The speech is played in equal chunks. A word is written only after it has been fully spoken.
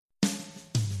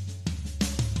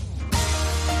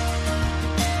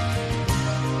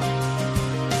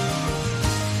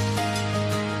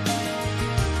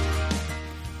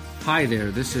Hi there,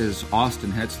 this is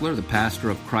Austin Hetzler, the pastor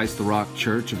of Christ the Rock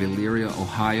Church of Elyria,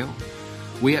 Ohio.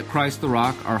 We at Christ the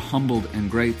Rock are humbled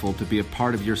and grateful to be a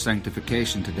part of your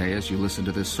sanctification today as you listen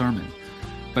to this sermon.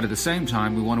 But at the same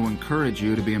time, we want to encourage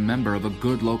you to be a member of a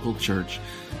good local church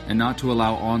and not to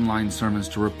allow online sermons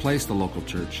to replace the local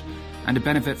church, and to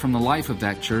benefit from the life of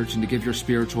that church and to give your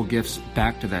spiritual gifts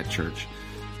back to that church.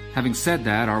 Having said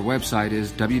that, our website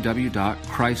is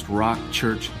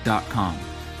www.christrockchurch.com.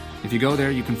 If you go there,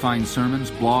 you can find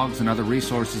sermons, blogs, and other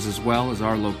resources, as well as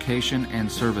our location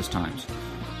and service times.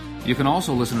 You can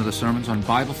also listen to the sermons on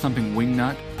Bible Thumping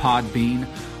Wingnut, Podbean,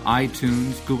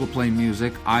 iTunes, Google Play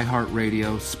Music,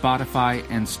 iHeartRadio, Spotify,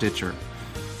 and Stitcher.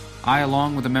 I,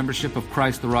 along with the membership of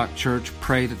Christ the Rock Church,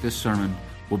 pray that this sermon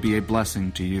will be a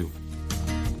blessing to you.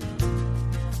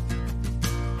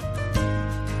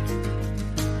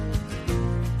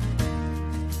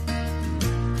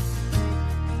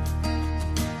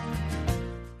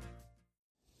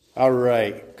 All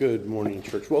right. Good morning,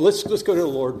 church. Well, let's go to the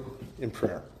Lord in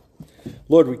prayer.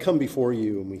 Lord, we come before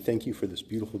you and we thank you for this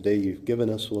beautiful day you've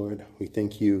given us, Lord. We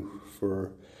thank you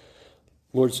for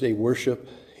Lord's Day worship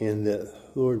and that,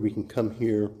 Lord, we can come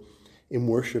here and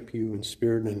worship you in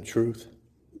spirit and in truth.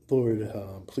 Lord,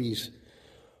 please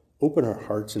open our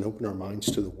hearts and open our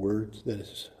minds to the word that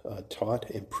is taught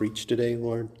and preached today,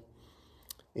 Lord,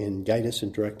 and guide us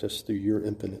and direct us through your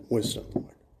infinite wisdom,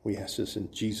 Lord. We ask this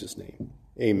in Jesus' name.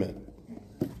 Amen.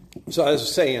 So as I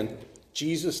was saying,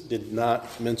 Jesus did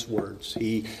not mince words.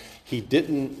 He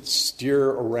didn't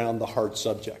steer around the hard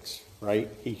subjects, right?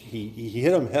 He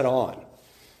hit them head on.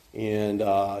 And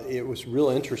it was real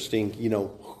interesting,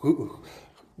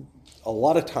 a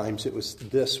lot of times it was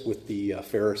this with the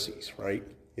Pharisees, right?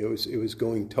 It was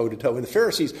going toe to toe. And the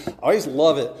Pharisees, I always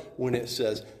love it when it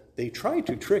says they tried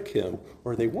to trick him,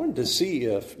 or they wanted to see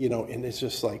if, and it's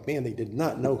just like, man, they did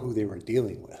not know who they were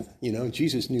dealing with.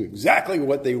 Jesus knew exactly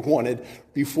what they wanted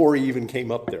before he even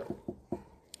came up there.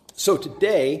 So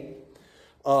today,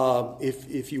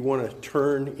 if you want to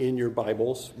turn in your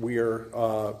Bibles, we're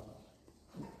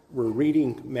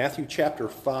reading Matthew chapter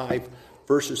 5,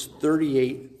 verses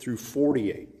 38 through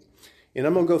 48. And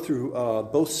I'm going to go through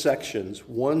both sections.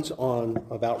 One's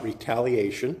about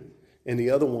retaliation, and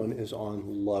the other one is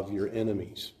on love your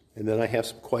enemies. And then I have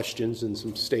some questions and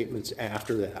some statements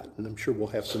after that. And I'm sure we'll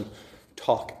have some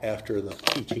talk after the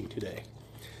teaching today.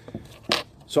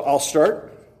 So I'll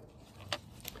start.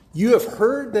 You have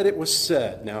heard that it was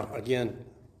said. Now, again,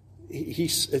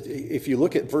 if you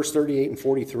look at verse 38 and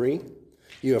 43,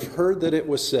 you have heard that it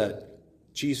was said.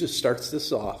 Jesus starts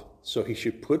this off. So he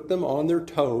should put them on their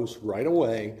toes right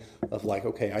away of like,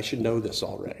 okay, I should know this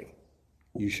already.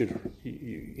 You should,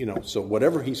 so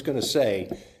whatever he's going to say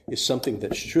is something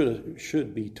that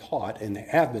should be taught and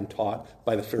have been taught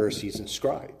by the Pharisees and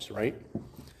scribes, right?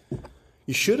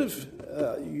 You should have,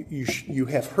 you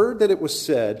have heard that it was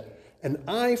said, an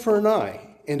eye for an eye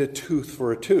and a tooth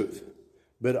for a tooth.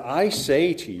 But I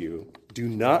say to you, do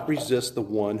not resist the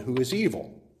one who is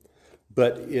evil.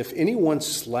 But if anyone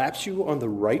slaps you on the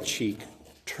right cheek,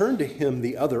 turn to him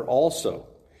the other also.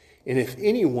 And if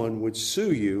anyone would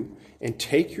sue you and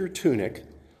take your tunic,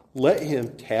 let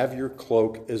him have your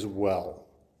cloak as well.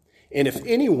 And if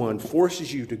anyone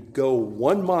forces you to go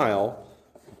 1 mile,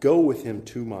 go with him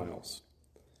 2 miles.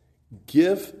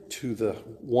 Give to the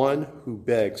one who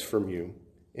begs from you,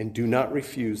 and do not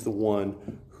refuse the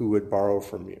one who would borrow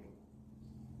from you.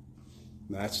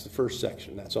 That's the first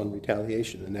section. That's on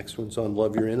retaliation. The next one's on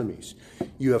love your enemies.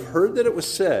 You have heard that it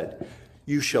was said,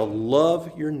 you shall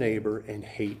love your neighbor and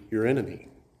hate your enemy.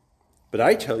 But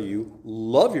I tell you,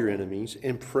 love your enemies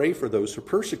and pray for those who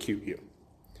persecute you,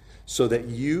 so that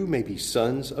you may be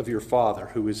sons of your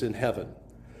Father who is in heaven.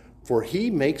 For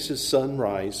he makes his sun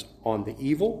rise on the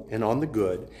evil and on the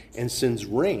good, and sends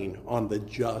rain on the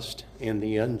just and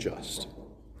the unjust.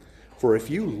 For if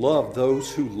you love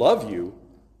those who love you,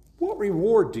 what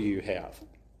reward do you have?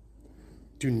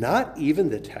 Do not even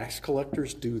the tax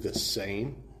collectors do the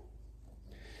same?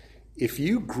 If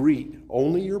you greet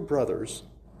only your brothers,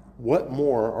 what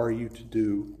more are you to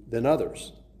do than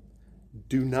others?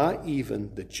 Do not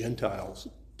even the Gentiles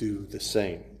do the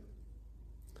same?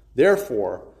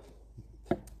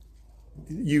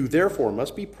 You therefore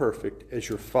must be perfect as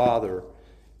your Father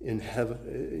in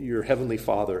heaven, your heavenly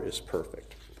Father is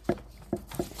perfect.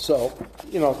 So,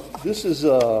 this is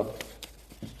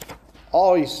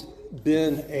always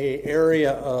been an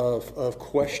area of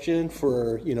question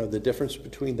for, the difference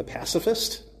between the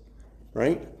pacifist,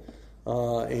 right? We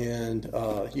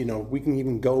can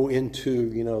even go into,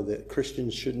 that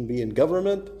Christians shouldn't be in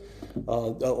government. A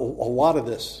lot of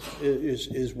this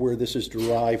is where this is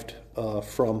derived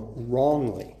from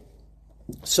wrongly,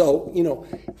 So,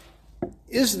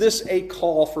 is this a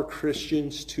call for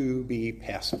Christians to be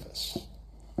pacifists?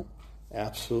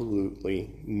 Absolutely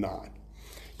not.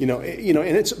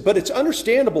 But it's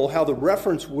understandable how the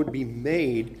reference would be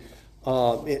made.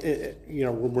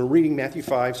 When we're reading Matthew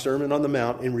 5, Sermon on the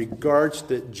Mount, in regards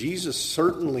that Jesus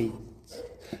certainly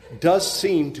does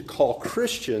seem to call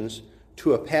Christians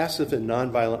to a passive and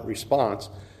nonviolent response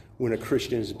when a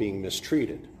Christian is being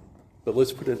mistreated. But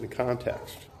let's put it in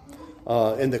context.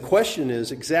 And the question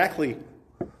is exactly,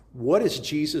 what is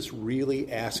Jesus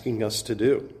really asking us to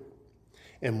do?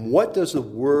 And what does the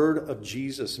word of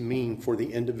Jesus mean for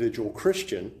the individual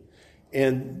Christian,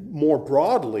 and more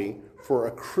broadly, for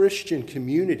a Christian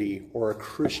community or a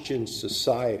Christian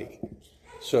society?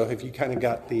 So have you kind of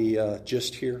got the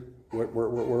gist here? What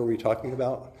are we talking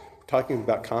about? We're talking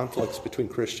about conflicts between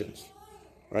Christians,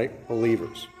 right?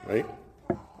 Believers, right?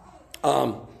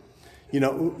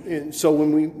 And so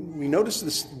when we notice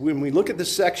this, when we look at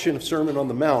this section of Sermon on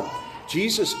the Mount,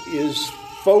 Jesus is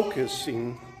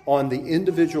focusing on the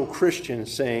individual Christian,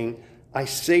 saying, I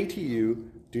say to you,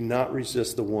 do not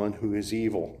resist the one who is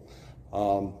evil.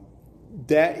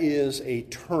 That is a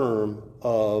term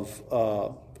of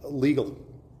legal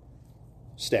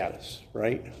status,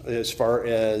 right? As far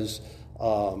as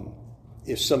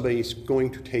if somebody's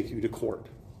going to take you to court,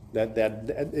 that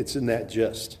it's in that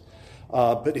gist.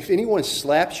 But if anyone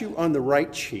slaps you on the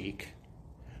right cheek,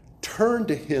 turn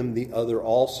to him the other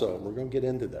also. We're going to get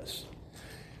into this.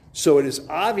 So it is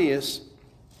obvious.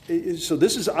 So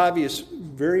this is obvious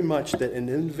very much that an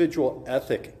individual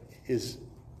ethic is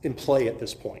in play at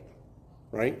this point,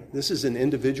 right? This is an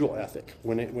individual ethic.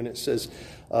 When it says,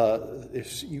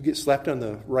 if you get slapped on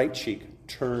the right cheek,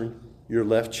 turn your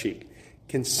left cheek.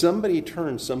 Can somebody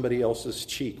turn somebody else's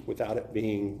cheek without it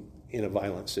being in a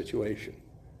violent situation?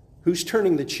 Who's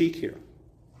turning the cheek here?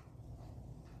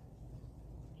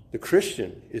 The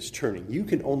Christian is turning. You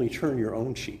can only turn your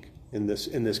own cheek in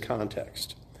this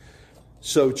context.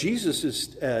 So Jesus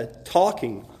is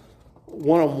talking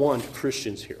one-on-one to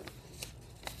Christians here.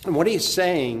 And what he's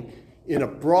saying in a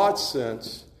broad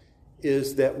sense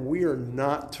is that we are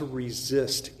not to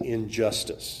resist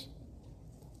injustice.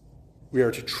 We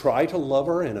are to try to love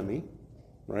our enemy,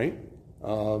 right?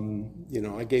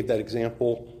 I gave that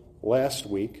example last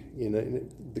week.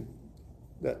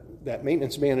 That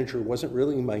maintenance manager wasn't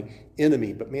really my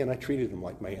enemy, but man, I treated him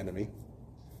like my enemy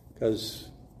because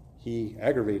he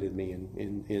aggravated me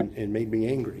and made me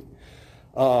angry.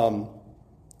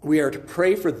 We are to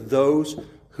pray for those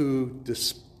who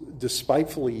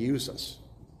despitefully use us,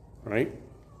 right?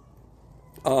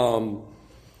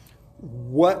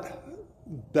 What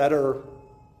better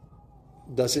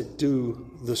does it do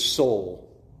the soul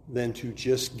than to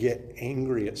just get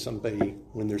angry at somebody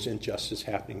when there's injustice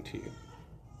happening to you?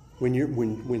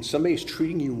 When somebody's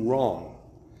treating you wrong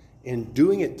and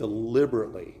doing it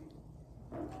deliberately,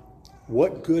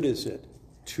 what good is it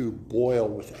to boil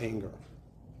with anger,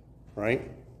 right?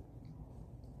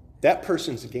 That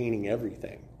person's gaining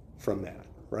everything from that,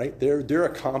 right? They're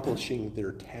accomplishing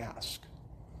their task.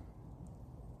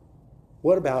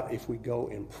 What about if we go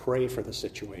and pray for the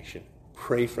situation,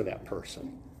 pray for that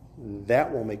person?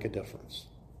 That will make a difference.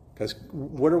 Because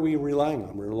what are we relying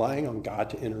on? We're relying on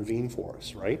God to intervene for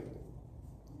us, right?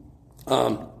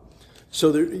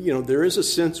 So there is a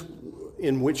sense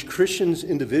in which Christians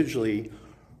individually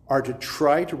are to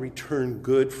try to return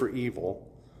good for evil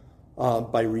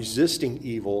by resisting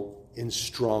evil in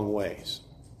strong ways.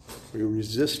 We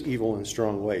resist evil in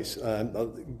strong ways. A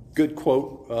good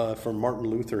quote from Martin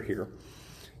Luther here.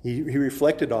 He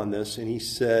reflected on this, and he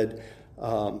said,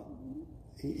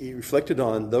 he reflected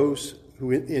on those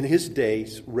who in his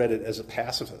days read it as a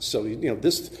pacifist. So,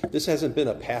 this hasn't been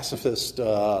a pacifist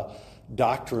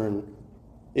doctrine.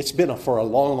 It's been for a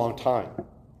long, long time.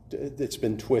 It's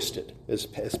been twisted as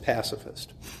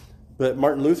pacifist. But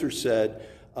Martin Luther said,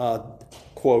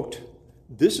 quote,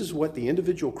 "This is what the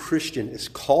individual Christian is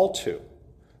called to,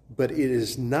 but it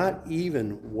is not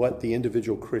even what the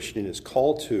individual Christian is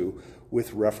called to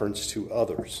with reference to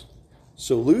others."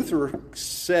 So Luther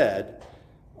said,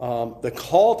 the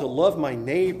call to love my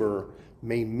neighbor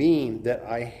may mean that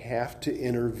I have to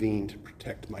intervene to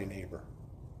protect my neighbor.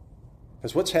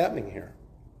 Because what's happening here?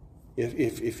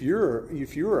 If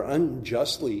you're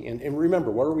unjustly, and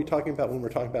remember, what are we talking about when we're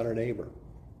talking about our neighbor?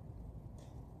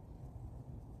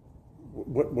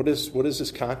 What is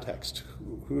this context?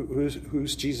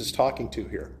 Who's Jesus talking to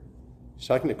here? He's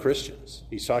talking to Christians.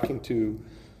 He's talking to,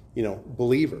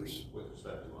 believers. With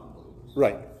respect to unbelievers.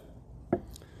 Right.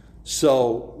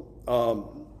 So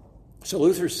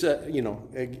Luther said,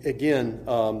 again,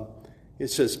 it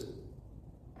says,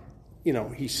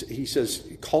 he says,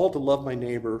 called to love my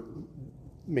neighbor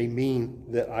may mean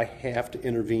that I have to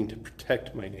intervene to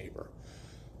protect my neighbor.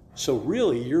 So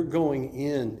really, you're going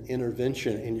in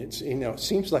intervention, and it's, it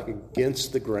seems like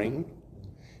against the grain.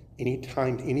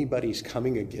 Anytime anybody's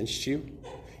coming against you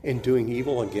and doing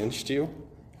evil against you,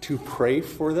 to pray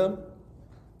for them,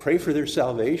 pray for their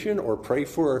salvation, or pray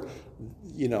for,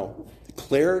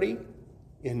 clarity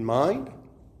in mind.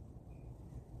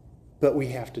 But we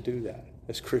have to do that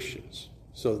as Christians.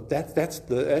 So that's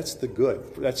the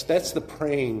good. That's the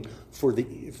praying for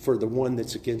the one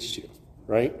that's against you,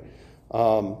 right?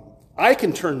 I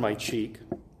can turn my cheek,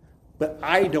 but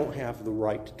I don't have the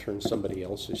right to turn somebody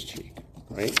else's cheek,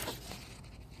 right?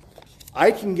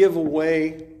 I can give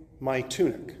away my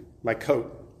tunic, my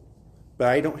coat, but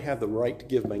I don't have the right to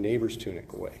give my neighbor's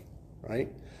tunic away, right?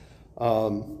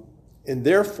 And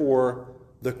therefore,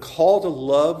 the call to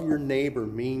love your neighbor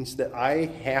means that I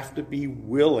have to be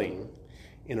willing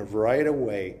in a variety of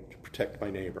ways to protect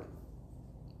my neighbor.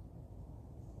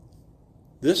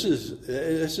 This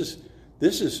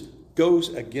goes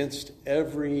against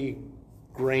every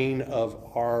grain of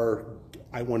our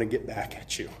I want to get back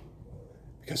at you.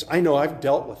 Because I know I've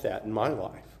dealt with that in my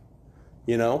life.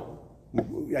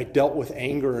 I dealt with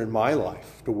anger in my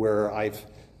life to where I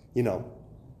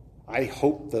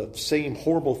hope the same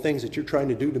horrible things that you're trying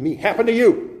to do to me happen to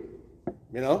you.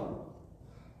 And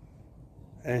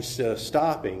instead of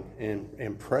stopping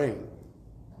and praying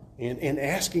and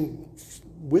asking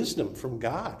wisdom from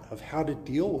God of how to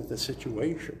deal with the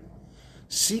situation.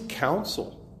 Seek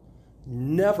counsel.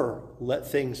 Never let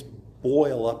things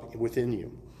boil up within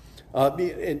you.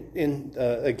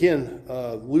 Again,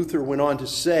 Luther went on to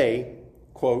say,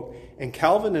 quote, and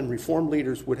Calvin and Reformed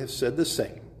leaders would have said the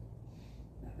same.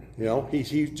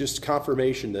 He just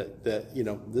confirmation that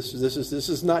this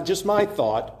is not just my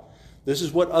thought. This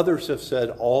is what others have said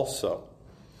also.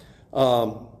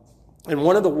 And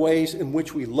one of the ways in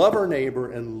which we love our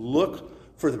neighbor and look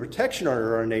for the protection of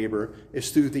our neighbor is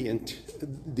through the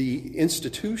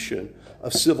institution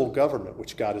of civil government,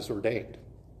 which God has ordained.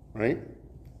 Right?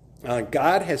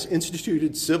 God has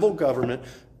instituted civil government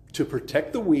to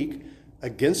protect the weak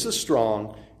against the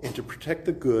strong and to protect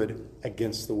the good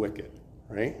against the wicked.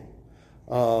 Right?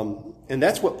 And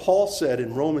that's what Paul said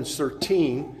in Romans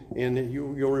 13, and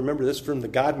you'll remember this from the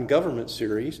God and Government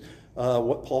series.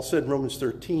 What Paul said in Romans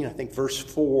 13, I think verse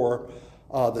 4,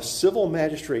 the civil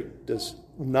magistrate does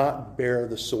not bear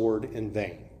the sword in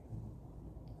vain.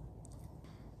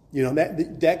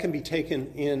 That can be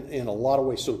taken in a lot of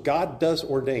ways. So God does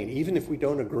ordain, even if we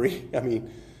don't agree. I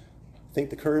think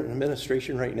the current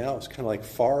administration right now is kind of like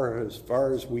as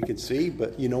far as we could see,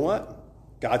 but you know what?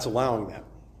 God's allowing that.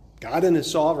 God in his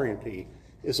sovereignty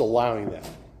is allowing that.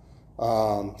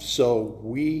 So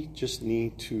we just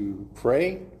need to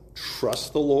pray,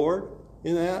 trust the Lord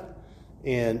in that,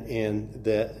 and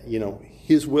that,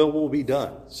 his will be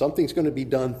done. Something's going to be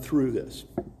done through this.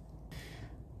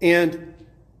 And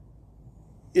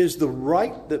it is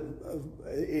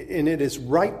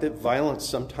right that violence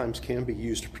sometimes can be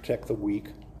used to protect the weak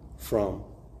from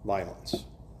violence,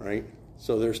 right?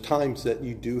 So there's times that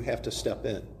you do have to step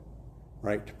in,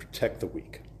 right, to protect the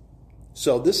weak.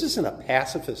 So this isn't a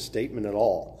pacifist statement at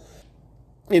all.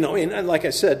 And like I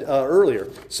said earlier,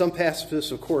 some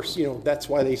pacifists, of course, that's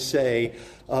why they say,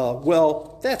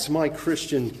 that's my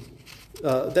Christian.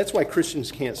 That's why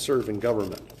Christians can't serve in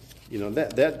government.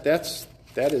 That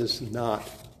is not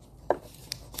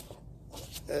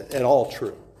at all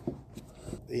true.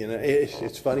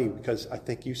 It's funny because I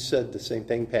think you said the same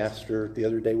thing, Pastor, the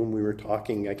other day when we were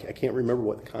talking. I can't remember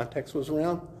what the context was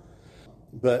around,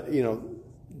 but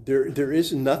there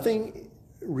is nothing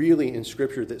really in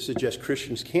Scripture that suggests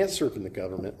Christians can't serve in the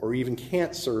government or even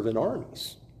can't serve in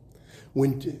armies.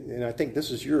 And I think this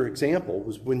is your example,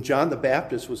 was when John the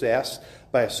Baptist was asked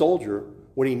by a soldier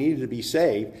when he needed to be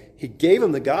saved, he gave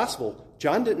him the gospel.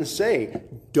 John didn't say,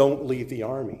 don't leave the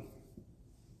army.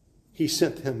 He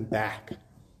sent him back,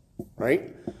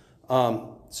 right?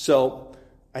 So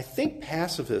I think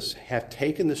pacifists have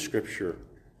taken the Scripture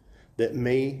that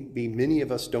maybe many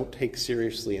of us don't take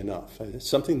seriously enough. And it's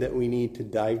something that we need to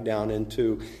dive down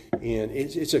into, and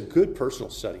it's a good personal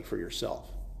study for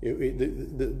yourself.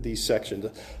 These sections,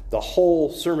 the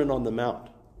whole Sermon on the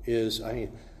Mount is,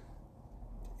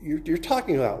 you're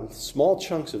talking about small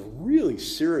chunks of really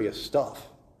serious stuff,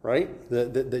 right?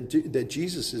 That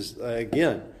Jesus is,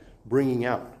 again, bringing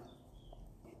out.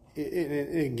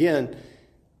 And again,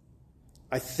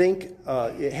 I think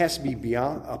it has to be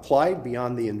applied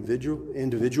beyond the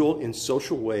individual in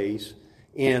social ways,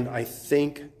 and I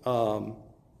think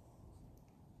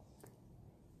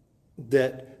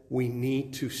that we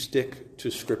need to stick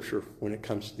to Scripture when it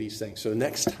comes to these things. So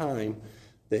next time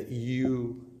that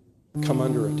you come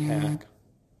under attack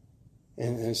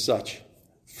and such,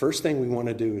 first thing we want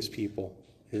to do as people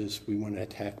is we want to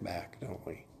attack back, don't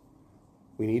we?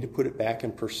 We need to put it back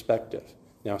in perspective.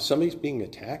 Now, if somebody's being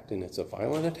attacked and it's a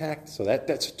violent attack, so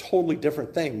that's a totally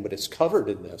different thing, but it's covered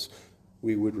in this.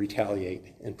 We would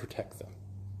retaliate and protect them,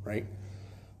 right?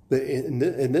 But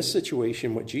in this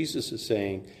situation, what Jesus is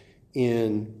saying,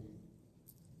 in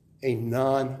a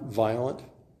non-violent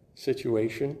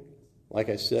situation, like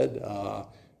I said,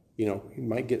 you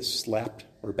might get slapped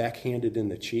or backhanded in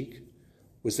the cheek.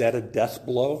 Was that a death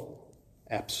blow?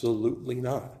 Absolutely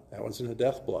not. That wasn't a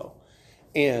death blow.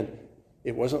 And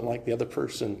it wasn't like the other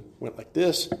person went like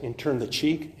this and turned the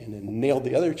cheek and then nailed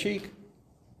the other cheek.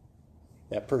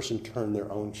 That person turned their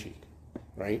own cheek,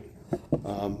 right?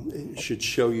 It should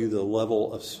show you the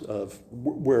level of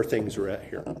where things are at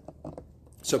here.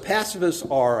 So pacifists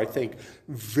are, I think,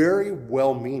 very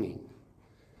well-meaning,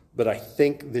 but I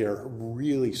think they're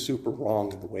really super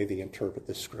wrong in the way they interpret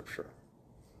this scripture,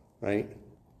 right?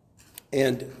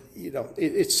 And,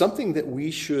 it's something that we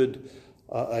should,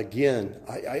 again,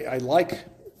 I like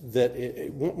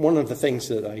that one of the things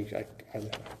that I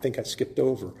think I skipped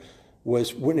over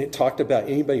was when it talked about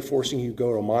anybody forcing you to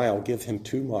go a mile, give him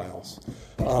 2 miles.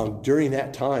 During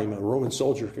that time, a Roman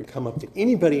soldier could come up to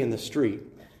anybody in the street,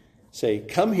 say,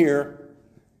 come here,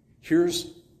 here's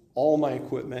all my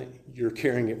equipment, you're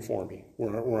carrying it for me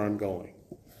where I'm going.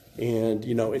 And,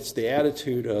 it's the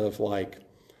attitude of like,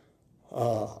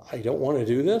 I don't want to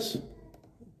do this,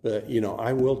 but,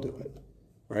 I will do it,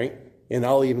 right? And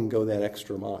I'll even go that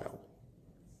extra mile.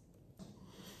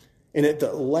 And at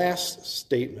the last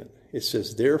statement, it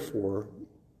says, therefore,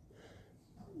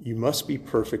 you must be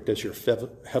perfect as your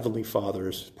heavenly Father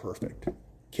is perfect.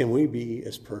 Can we be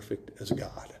as perfect as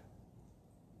God?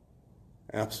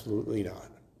 Absolutely not.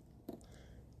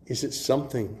 Is it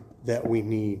something that we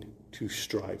need to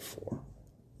strive for?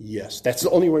 Yes. That's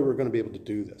the only way we're going to be able to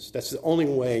do this. That's the only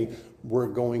way we're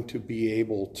going to be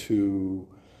able to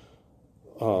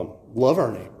love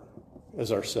our neighbor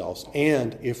as ourselves.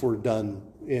 And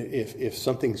if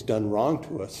something's done wrong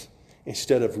to us,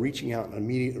 instead of reaching out and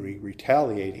immediately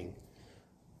retaliating,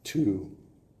 to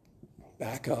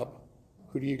back up,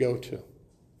 who do you go to?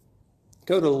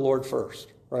 Go to the Lord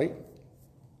first, right?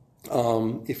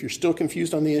 If you're still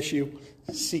confused on the issue,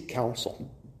 seek counsel.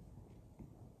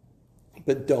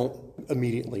 But don't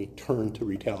immediately turn to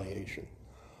retaliation.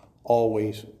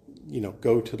 Always,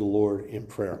 go to the Lord in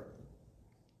prayer.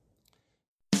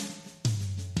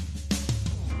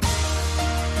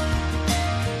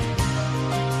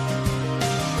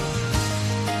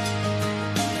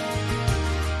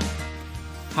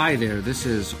 Hi there, this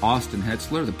is Austin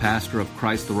Hetzler, the pastor of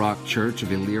Christ the Rock Church of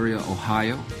Elyria,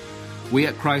 Ohio. We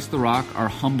at Christ the Rock are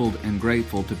humbled and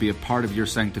grateful to be a part of your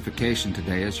sanctification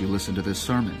today as you listen to this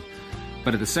sermon.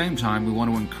 But at the same time, we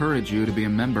want to encourage you to be a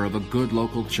member of a good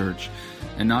local church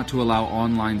and not to allow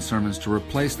online sermons to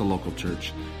replace the local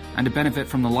church, and to benefit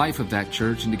from the life of that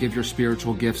church and to give your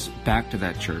spiritual gifts back to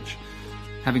that church.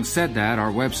 Having said that,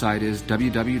 our website is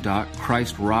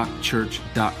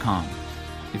www.christrockchurch.com.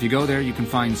 If you go there, you can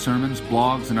find sermons,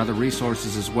 blogs, and other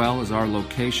resources, as well as our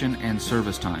location and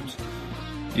service times.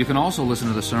 You can also listen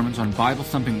to the sermons on Bible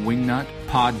Thumping Wingnut,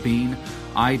 Podbean,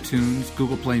 iTunes,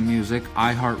 Google Play Music,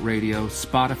 iHeartRadio,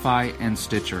 Spotify, and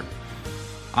Stitcher.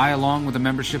 I, along with the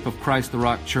membership of Christ the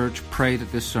Rock Church, pray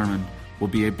that this sermon will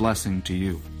be a blessing to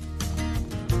you.